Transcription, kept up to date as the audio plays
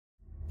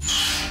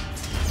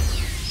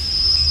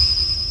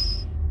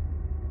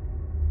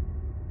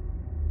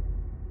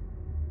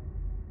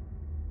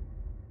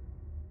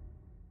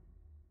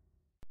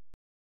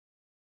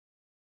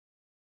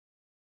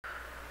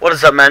What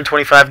is up, Madden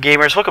 25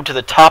 gamers? Welcome to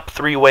the top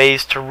 3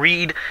 ways to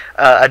read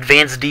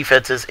advanced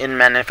defenses in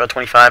Madden NFL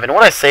 25. And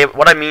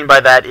what I mean by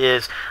that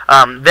is,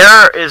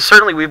 there is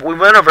certainly we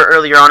went over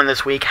earlier on in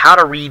this week how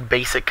to read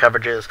basic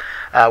coverages,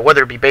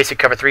 whether it be basic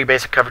cover 3,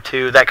 basic cover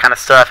 2, that kind of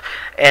stuff.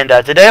 And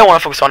today I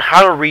want to focus on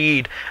how to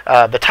read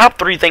the top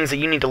 3 things that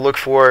you need to look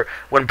for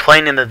when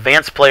playing an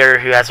advanced player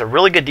who has a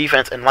really good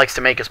defense and likes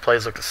to make his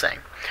plays look the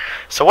same.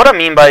 So what I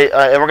mean by,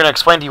 and we're going to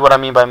explain to you what I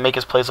mean by make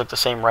his plays look the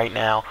same right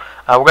now.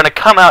 We're going to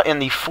come out in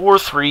the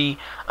 4-3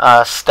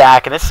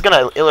 stack, and this is going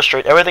to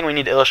illustrate everything we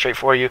need to illustrate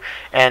for you.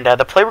 And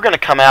the play we're going to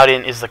come out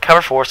in is the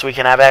cover 4, so we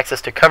can have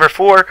access to cover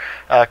 4,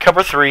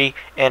 cover 3,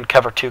 and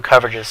cover 2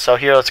 coverages. So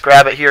here, let's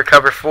grab it here,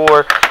 cover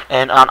 4,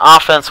 and on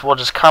offense, we'll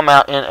just come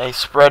out in a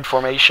spread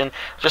formation,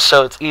 just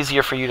so it's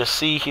easier for you to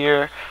see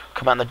here.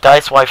 Come out in the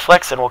dice Y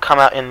flex, and we'll come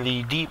out in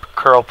the deep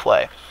curl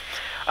play.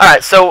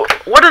 Alright, so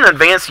what an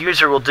advanced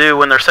user will do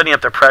when they're setting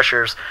up their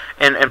pressures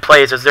and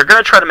plays is they're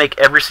going to try to make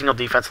every single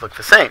defense look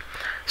the same.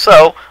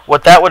 So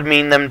what that would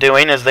mean them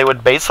doing is they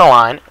would base a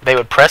line, they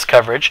would press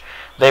coverage,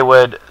 they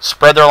would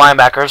spread their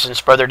linebackers and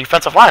spread their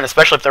defensive line,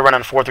 especially if they're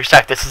running 4-3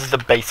 stack. This is the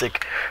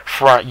basic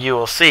front you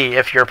will see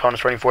if your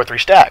opponent's running 4-3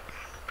 stack.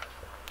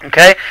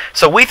 Okay,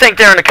 so we think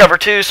they're in a cover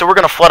 2, so we're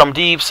going to flood them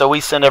deep, so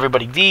we send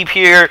everybody deep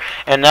here,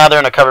 and now they're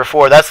in a cover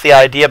 4. That's the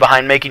idea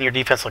behind making your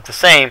defense look the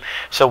same,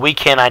 so we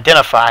can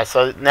identify.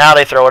 So now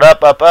they throw it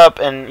up,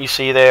 and you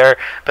see there,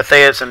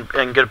 Bethea's in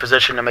good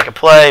position to make a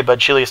play, but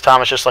Julius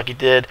Thomas, just like he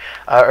did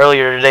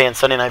earlier today in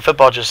Sunday Night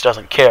Football, just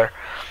doesn't care.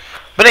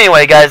 But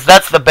anyway, guys,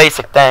 that's the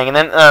basic thing. And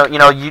then,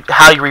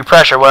 how you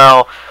repressure,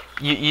 well,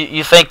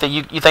 you think that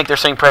you think they're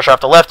seeing pressure off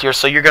the left here,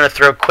 so you're going to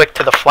throw quick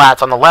to the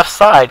flats on the left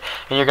side,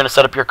 and you're going to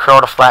set up your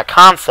curl to flat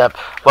concept.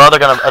 Well,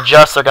 they're going to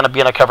adjust. They're going to be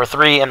in a cover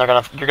 3, and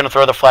you're going to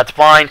throw the flats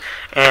blind,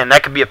 and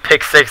that could be a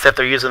pick 6 if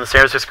they're using the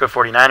San Francisco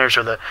 49ers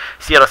or the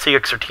Seattle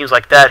Seahawks or teams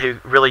like that who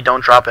really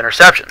don't drop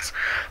interceptions.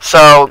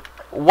 So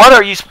what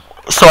are you?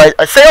 So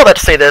I say all that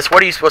to say this.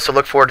 What are you supposed to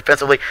look for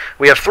defensively?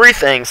 We have 3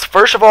 things.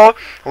 First of all,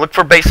 look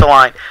for base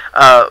align.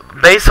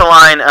 Base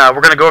align,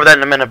 we're going to go over that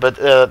in a minute, but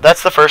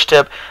that's the first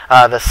tip.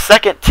 The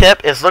second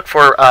tip is look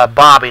for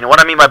bobbing. And what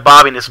I mean by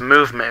bobbing is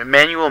movement,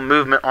 manual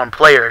movement on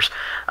players.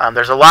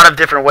 There's a lot of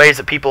different ways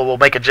that people will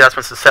make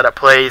adjustments to set up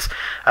plays.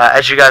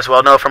 As you guys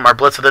well know from our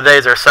blitz of the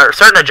days, there are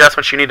certain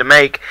adjustments you need to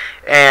make.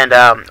 And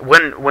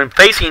when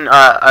facing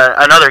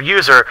another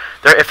user,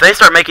 if they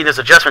start making those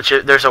adjustments,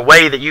 there's a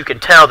way that you can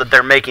tell that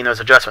they're making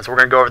those adjustments. We're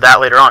going to go over that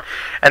later on.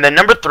 And then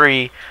number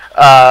 3,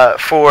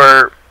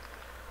 for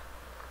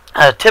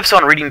tips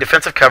on reading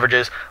defensive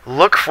coverages,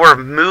 look for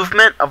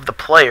movement of the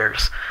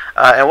players.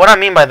 And what I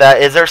mean by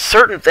that is there's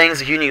certain things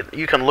that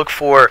you can look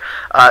for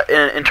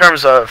in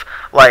terms of,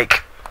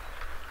 like,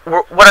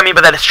 what I mean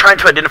by that is trying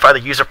to identify the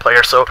user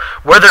player. So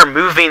where they're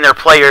moving their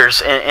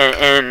players,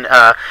 and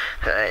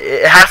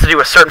it has to do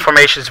with certain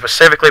formations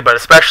specifically, but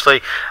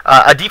especially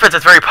a defense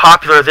that's very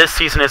popular this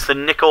season is the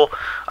nickel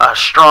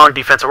strong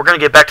defense. So we're going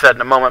to get back to that in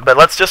a moment, but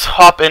let's just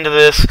hop into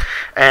this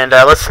and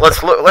let's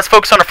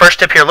focus on the first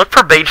tip here. Look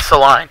for base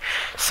align.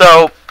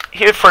 So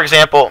here, for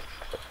example,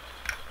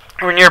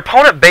 when your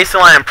opponent base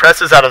align and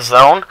presses out of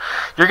zone,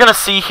 you're going to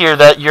see here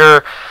that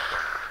your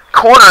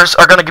corners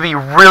are going to be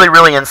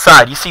really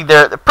inside. You see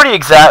they're pretty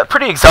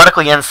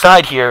exotically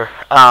inside here,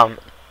 and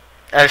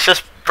it's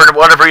just for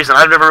whatever reason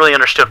I've never really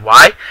understood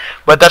why,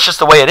 but that's just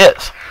the way it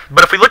is.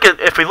 But if we look at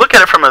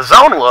it from a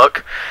zone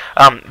look,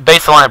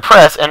 base align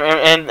press,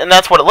 and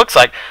that's what it looks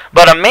like.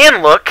 But a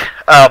man look,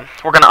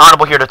 we're going to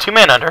audible here to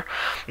 2-man under.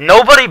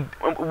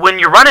 When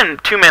you're running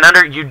 2-man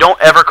under, you don't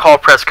ever call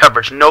press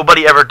coverage.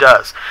 Nobody ever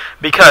does,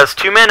 because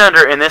 2-man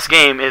under in this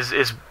game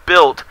is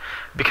built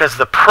because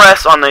the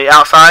press on the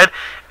outside,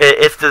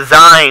 it's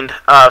designed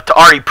to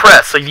already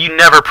press, so you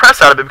never press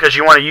out of it because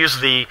you want to use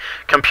the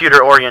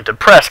computer-oriented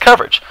press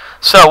coverage.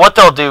 So what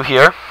they'll do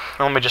here,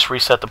 let me just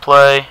reset the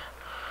play,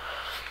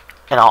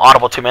 and I'll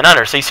audible 2-man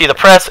under. So you see the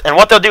press, and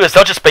what they'll do is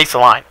they'll just base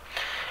align,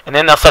 and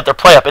then they'll set their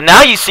play up. And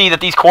now you see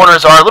that these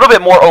corners are a little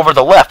bit more over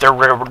the left.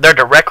 They're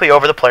directly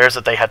over the players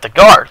that they have to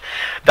guard.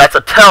 That's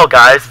a tell,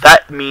 guys.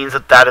 That means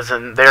that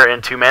they're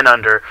in 2-man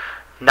under.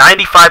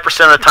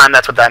 95% of the time,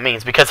 that's what that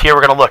means. Because here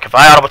we're going to look. If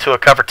I audible to a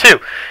cover 2,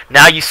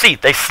 now you see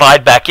they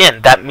slide back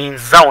in. That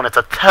means zone. It's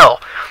a tell.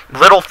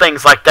 Little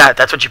things like that.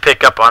 That's what you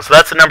pick up on. So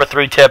that's the number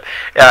 3 tip.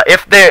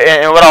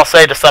 And what I'll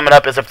say to sum it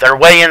up is if they're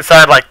way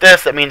inside like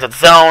this, that means it's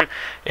zone.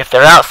 If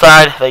they're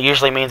outside, that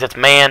usually means it's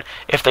man.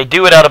 If they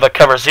do it out of a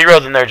cover 0,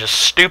 then they're just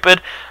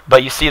stupid.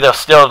 But you see they'll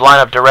still line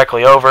up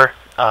directly over.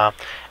 And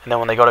then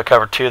when they go to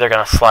cover 2, they're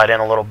going to slide in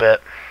a little bit.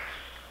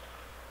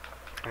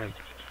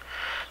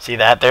 See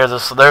that? There's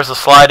a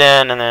slide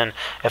in, and then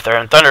if they're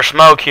in thunder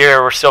smoke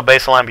here, we're still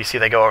baseline, but you see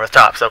they go over the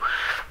top. So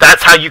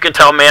that's how you can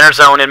tell man or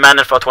zone in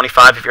Madden NFL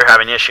 25 if you're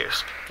having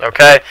issues.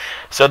 Okay?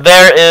 So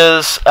there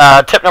is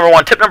tip number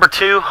 1. Tip number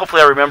 2,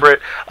 hopefully I remember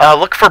it,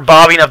 look for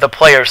bobbing of the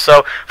players.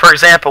 So, for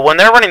example, when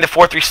they're running the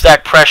 4-3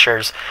 stack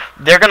pressures,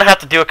 they're going to have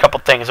to do a couple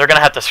things. They're going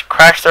to have to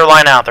crash their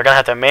line out. They're going to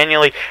have to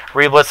manually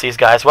re-blitz these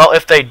guys. Well,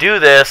 if they do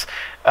this,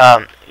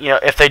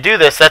 if they do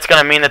this, that's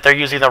going to mean that they're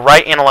using the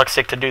right analog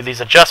stick to do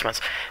these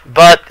adjustments.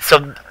 But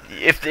so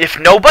if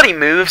nobody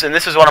moves, and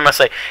this is what I'm going to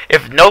say,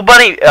 if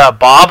nobody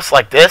bobs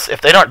like this,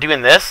 if they aren't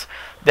doing this,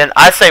 then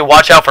I say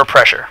watch out for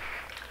pressure.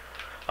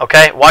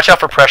 Okay, watch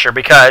out for pressure,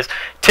 because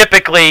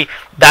typically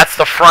that's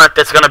the front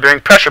that's going to bring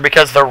pressure,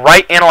 because the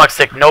right analog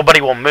stick, nobody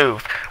will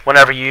move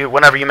whenever you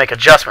make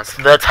adjustments.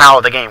 That's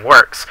how the game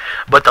works.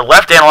 But the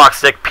left analog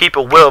stick,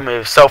 people will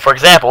move. So for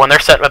example, when they're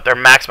setting up their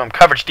maximum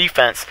coverage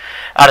defense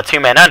out of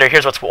 2-man under,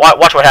 here's watch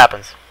what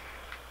happens.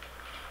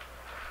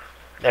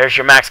 There's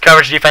your max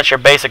coverage defense, your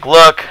basic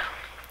look,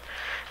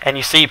 and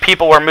you see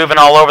people were moving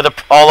all over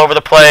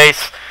the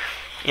place,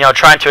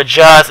 trying to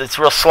adjust. It's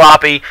real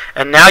sloppy,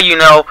 and now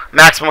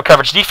maximum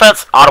coverage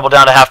defense, audible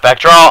down to halfback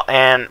draw,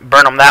 and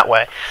burn them that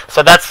way.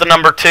 So that's the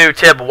number 2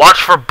 tip.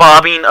 Watch for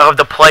bobbing of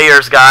the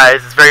players,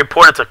 guys. It's very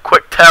important. It's a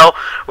quick tell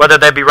whether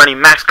they be running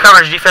max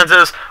coverage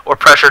defenses or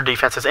pressure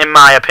defenses, in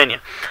my opinion.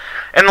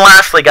 And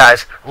lastly,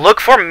 guys, look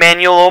for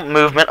manual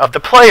movement of the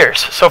players.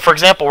 So, for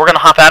example, we're going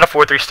to hop out of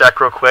 4-3 stack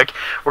real quick.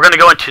 We're going to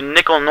go into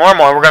nickel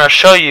normal, and we're going to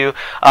show you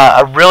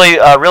a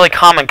really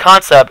common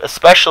concept,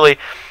 especially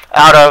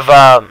out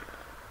of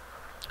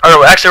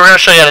actually, we're going to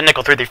show you how to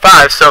nickel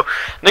 3-3-5. So,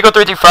 nickel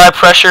 3-3-5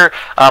 pressure.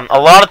 A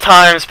lot of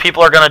times,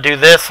 people are going to do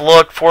this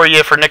look for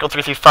you for nickel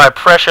 3-3-5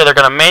 pressure. They're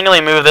going to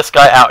manually move this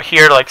guy out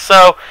here like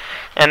so,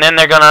 and then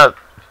they're going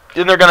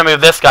to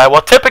move this guy.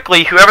 Well,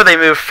 typically, whoever they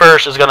move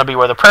first is going to be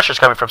where the pressure is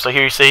coming from. So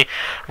here you see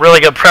really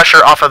good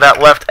pressure off of that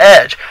left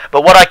edge.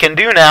 But what I can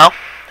do now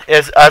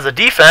is, as a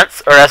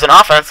defense or as an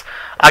offense,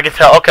 I can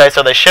tell, okay,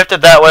 so they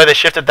shifted that way, they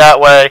shifted that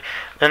way.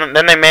 Then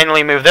they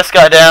manually move this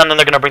guy down. Then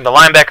they're going to bring the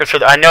linebacker.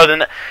 So I know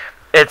then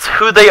it's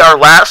who they are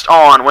last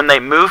on when they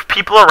move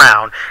people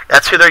around.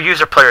 That's who their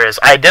user player is.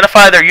 I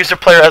identify their user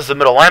player as the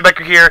middle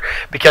linebacker here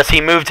because he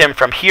moved him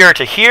from here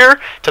to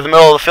the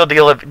middle of the field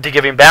to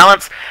give him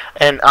balance.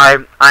 And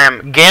I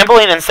am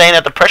gambling and saying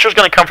that the pressure is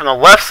going to come from the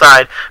left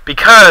side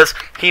because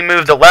he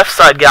moved the left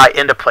side guy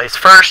into place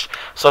first.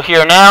 So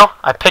here now,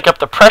 I pick up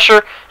the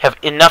pressure, have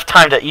enough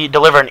time to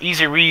deliver an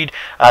easy read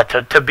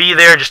to be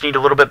there. Just need a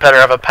little bit better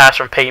of a pass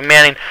from Peyton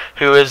Manning,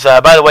 who is,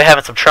 by the way,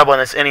 having some trouble in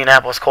this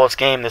Indianapolis Colts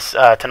game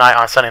tonight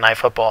on Sunday Night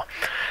Football.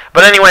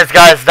 But anyways,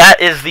 guys,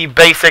 that is the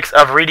basics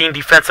of reading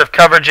defensive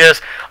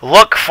coverages.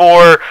 Look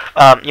for,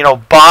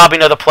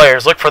 bobbing of the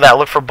players. Look for that.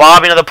 Look for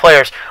bobbing of the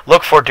players.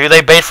 Look for, do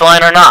they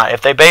baseline or not?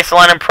 If they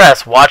baseline and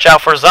press, watch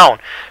out for zone.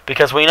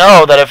 Because we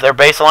know that if they're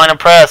baseline and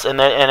press and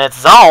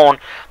it's zone,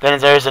 then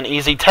there's an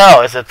easy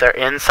tell is if they're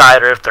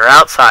inside or if they're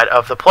outside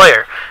of the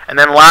player. And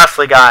then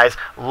lastly, guys,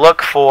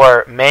 look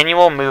for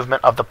manual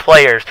movement of the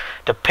players.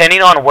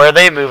 Depending on where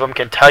they move them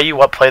can tell you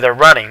what play they're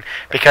running.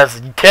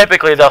 Because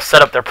typically they'll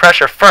set up their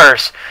pressure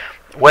first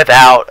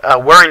without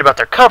worrying about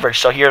their coverage.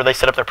 So here they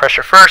set up their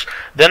pressure first,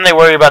 then they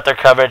worry about their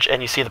coverage,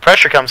 and you see the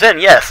pressure comes in,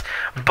 yes.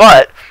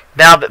 But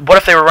now, what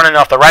if they were running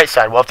off the right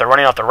side? Well, if they're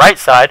running off the right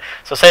side,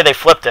 so say they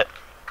flipped it.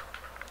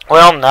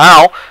 Well,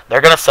 now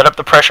they're going to set up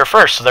the pressure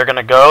first. So they're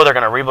going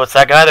to re-blitz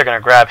that guy, they're going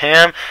to grab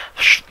him,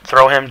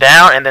 throw him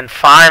down, and then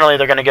finally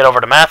they're going to get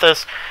over to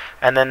Mathis.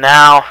 And then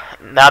now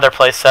their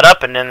play's set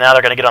up, and then now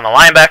they're going to get on the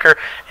linebacker.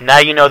 And now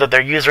you know that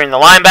they're using the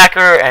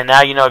linebacker, and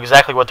now you know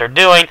exactly what they're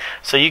doing,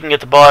 so you can get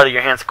the ball out of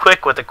your hands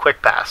quick with a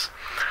quick pass.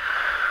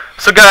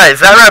 So guys,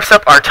 that wraps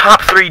up our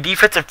top 3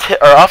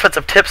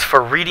 offensive tips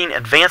for reading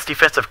advanced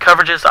defensive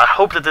coverages. I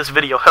hope that this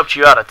video helped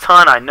you out a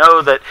ton. I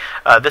know that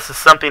this is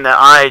something that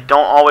I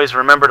don't always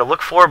remember to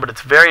look for, but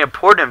it's very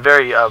important and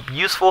very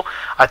useful.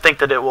 I think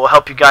that it will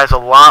help you guys a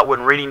lot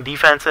when reading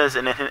defenses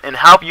and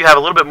help you have a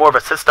little bit more of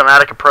a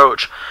systematic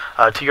approach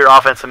to your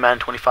offense in Madden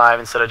 25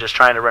 instead of just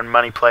trying to run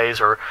money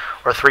plays or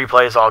 3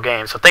 plays all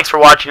game. So thanks for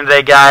watching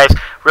today, guys.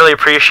 Really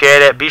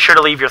appreciate it. Be sure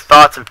to leave your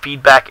thoughts and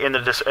feedback in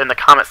the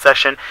comment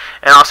section,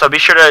 and also be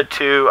sure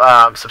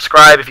to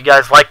subscribe if you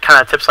guys like kind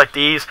of tips like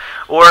these,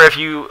 or if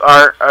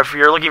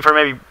you're looking for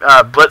maybe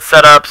blitz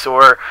setups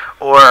or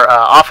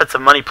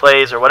offensive money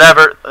plays or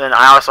whatever. Then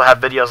I also have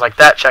videos like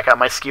that. Check out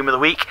my scheme of the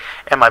week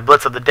and my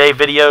blitz of the day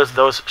videos.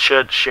 Those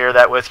should share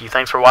that with you.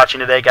 Thanks for watching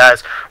today,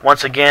 guys.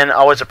 Once again,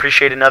 always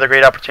appreciate another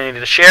great opportunity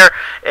to share,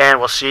 and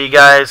we'll see you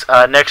guys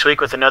next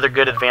week with another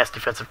good advanced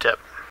defensive tip.